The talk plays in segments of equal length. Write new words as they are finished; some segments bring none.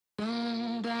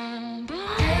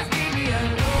Just leave me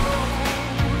alone.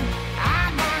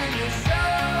 I'm running the show.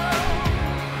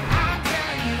 I'm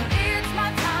telling you, it's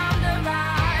my time to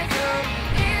rise up.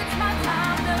 It's my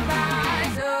time to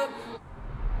rise up.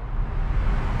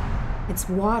 It's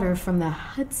water from the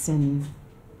Hudson.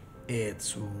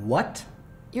 It's what?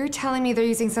 You're telling me they're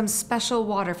using some special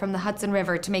water from the Hudson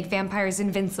River to make vampires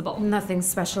invincible? Nothing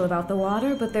special about the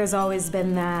water, but there's always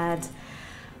been that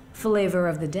flavor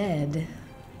of the dead.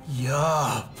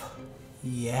 Yup.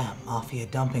 Yeah, mafia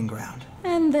dumping ground.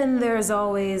 And then there's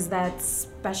always that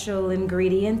special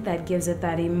ingredient that gives it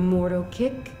that immortal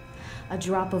kick. A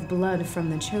drop of blood from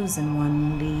the chosen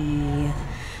one, the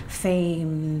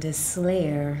famed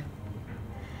slayer.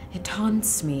 It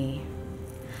haunts me.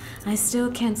 I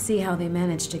still can't see how they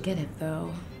managed to get it,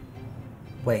 though.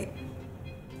 Wait.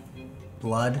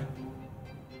 Blood?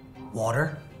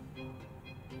 Water?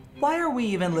 Why are we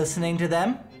even listening to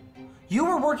them? You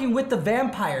were working with the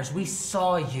vampires. We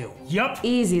saw you. Yup.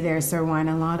 Easy there, Sir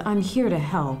Wine-A-Lot. I'm here to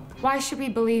help. Why should we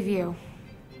believe you?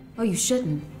 Oh, you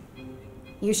shouldn't.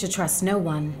 You should trust no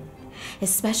one.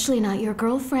 Especially not your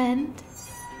girlfriend.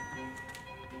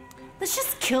 Let's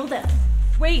just kill them.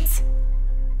 Wait!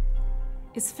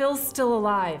 Is Phil still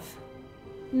alive?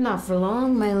 Not for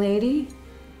long, my lady.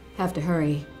 Have to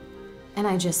hurry. And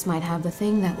I just might have the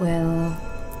thing that will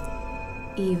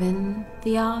even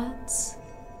the odds.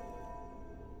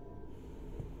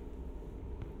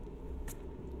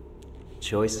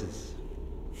 Choices.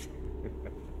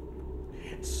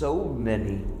 So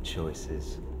many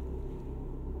choices.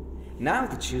 Now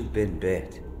that you've been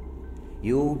bit,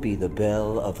 you'll be the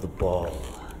belle of the ball.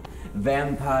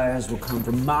 Vampires will come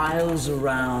from miles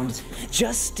around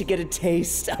just to get a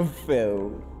taste of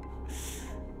Phil.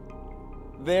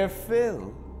 Their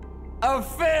Phil. Of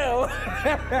Phil!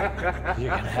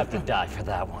 You're gonna have to die for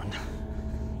that one.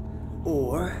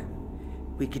 Or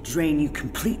we could drain you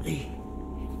completely.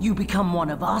 You become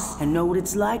one of us and know what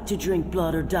it's like to drink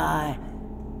blood or die.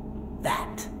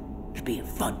 That could be a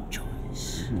fun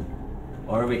choice.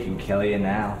 Or we can kill you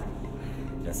now.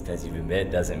 Just because you've been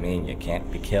bit doesn't mean you can't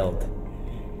be killed.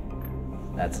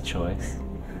 That's a choice.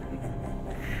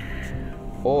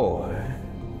 Or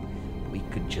we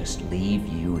could just leave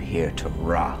you here to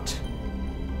rot.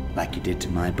 Like you did to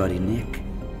my buddy Nick.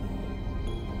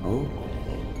 Oh.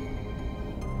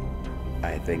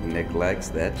 I think Nick likes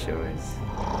that choice.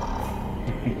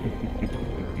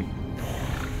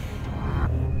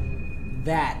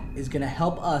 That is gonna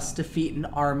help us defeat an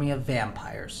army of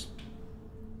vampires.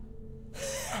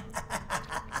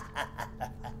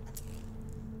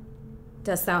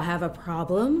 Dost thou have a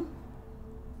problem?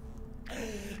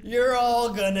 You're all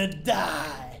gonna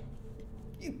die.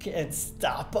 You can't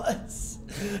stop us.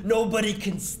 Nobody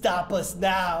can stop us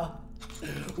now.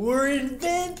 We're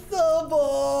invincible!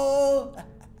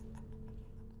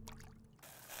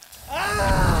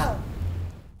 Ah!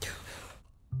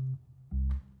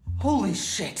 Holy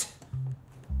shit!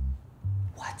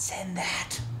 What's in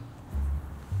that?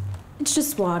 It's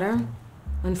just water.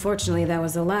 Unfortunately, that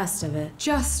was the last of it.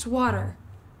 Just water.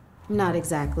 Not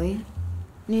exactly.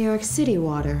 New York City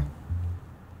water.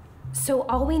 So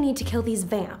all we need to kill these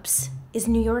vamps is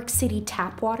New York City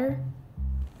tap water?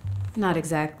 Not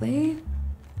exactly.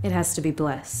 It has to be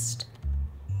blessed.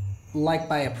 Like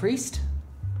by a priest?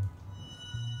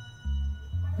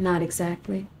 Not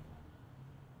exactly.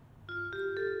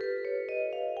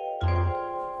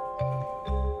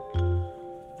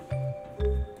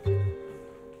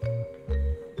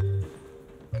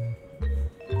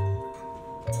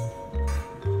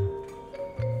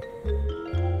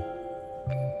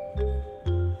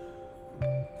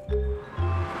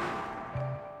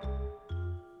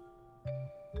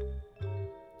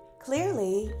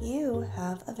 Clearly, you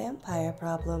have a vampire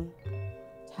problem.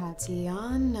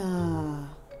 Tatiana,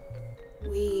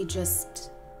 we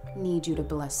just need you to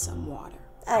bless some water.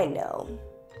 I know.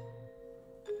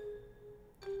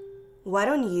 Why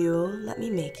don't you let me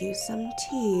make you some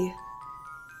tea?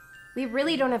 We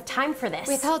really don't have time for this.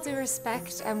 With all due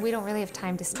respect, we don't really have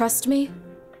time to... Trust me,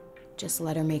 just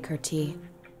let her make her tea.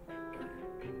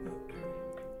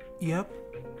 Yep.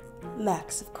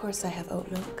 Max, of course I have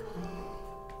oat milk.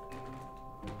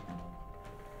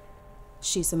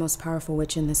 She's the most powerful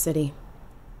witch in the city.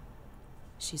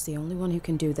 She's the only one who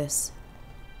can do this.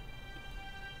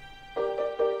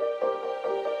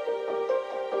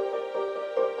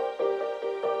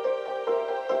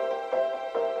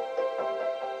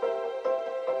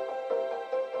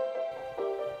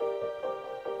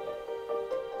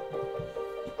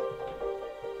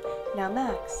 Now,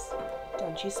 Max,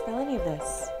 don't you spill any of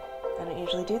this. I don't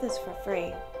usually do this for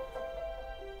free.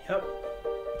 Yep.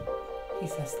 He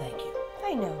says thank you.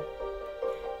 I know.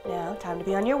 Now, time to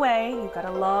be on your way. You've got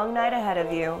a long night ahead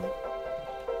of you.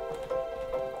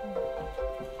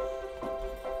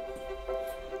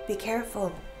 Be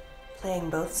careful, playing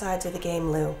both sides of the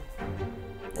game, Lou.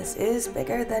 This is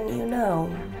bigger than you know.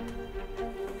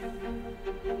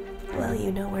 Well,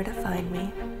 you know where to find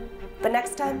me. But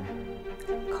next time,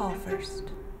 call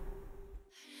first.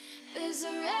 There's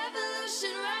a revolution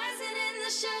rising in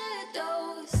the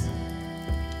shadows.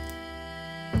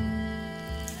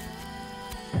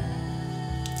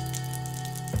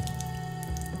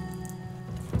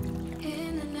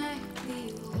 In the night,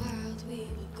 we were wild, we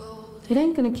were gold. It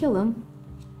ain't gonna kill him,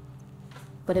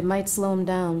 but it might slow him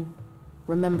down.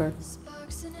 Remember,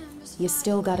 you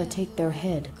still gotta take their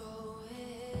head.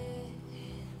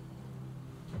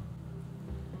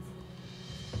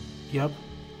 Yup.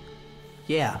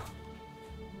 Yeah.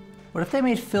 What if they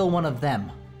made Phil one of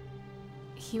them?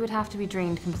 He would have to be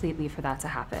drained completely for that to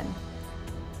happen.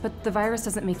 But the virus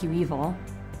doesn't make you evil.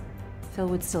 Phil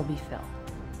would still be Phil.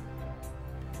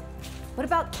 What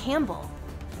about Campbell?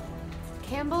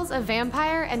 Campbell's a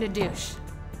vampire and a douche.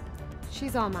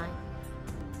 She's all mine.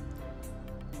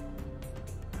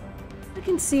 I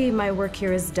can see my work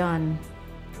here is done.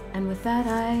 And with that,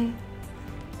 I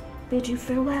bid you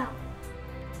farewell.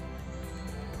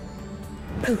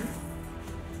 Poof.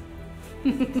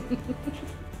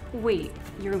 Wait,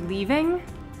 you're leaving?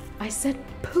 I said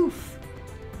poof.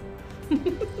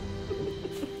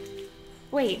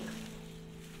 Wait.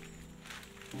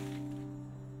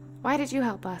 Why did you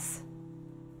help us?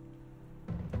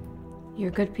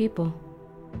 You're good people.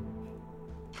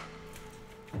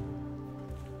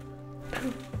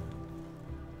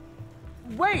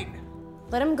 Wait!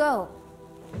 Let him go.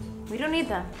 We don't need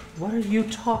them. What are you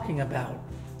talking about?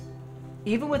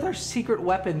 Even with our secret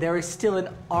weapon, there is still an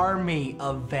army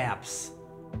of vamps.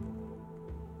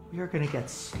 We are gonna get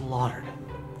slaughtered.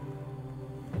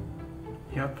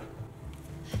 Yep.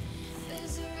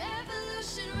 There's a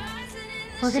revolution rising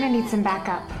in the We're gonna need some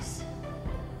backup.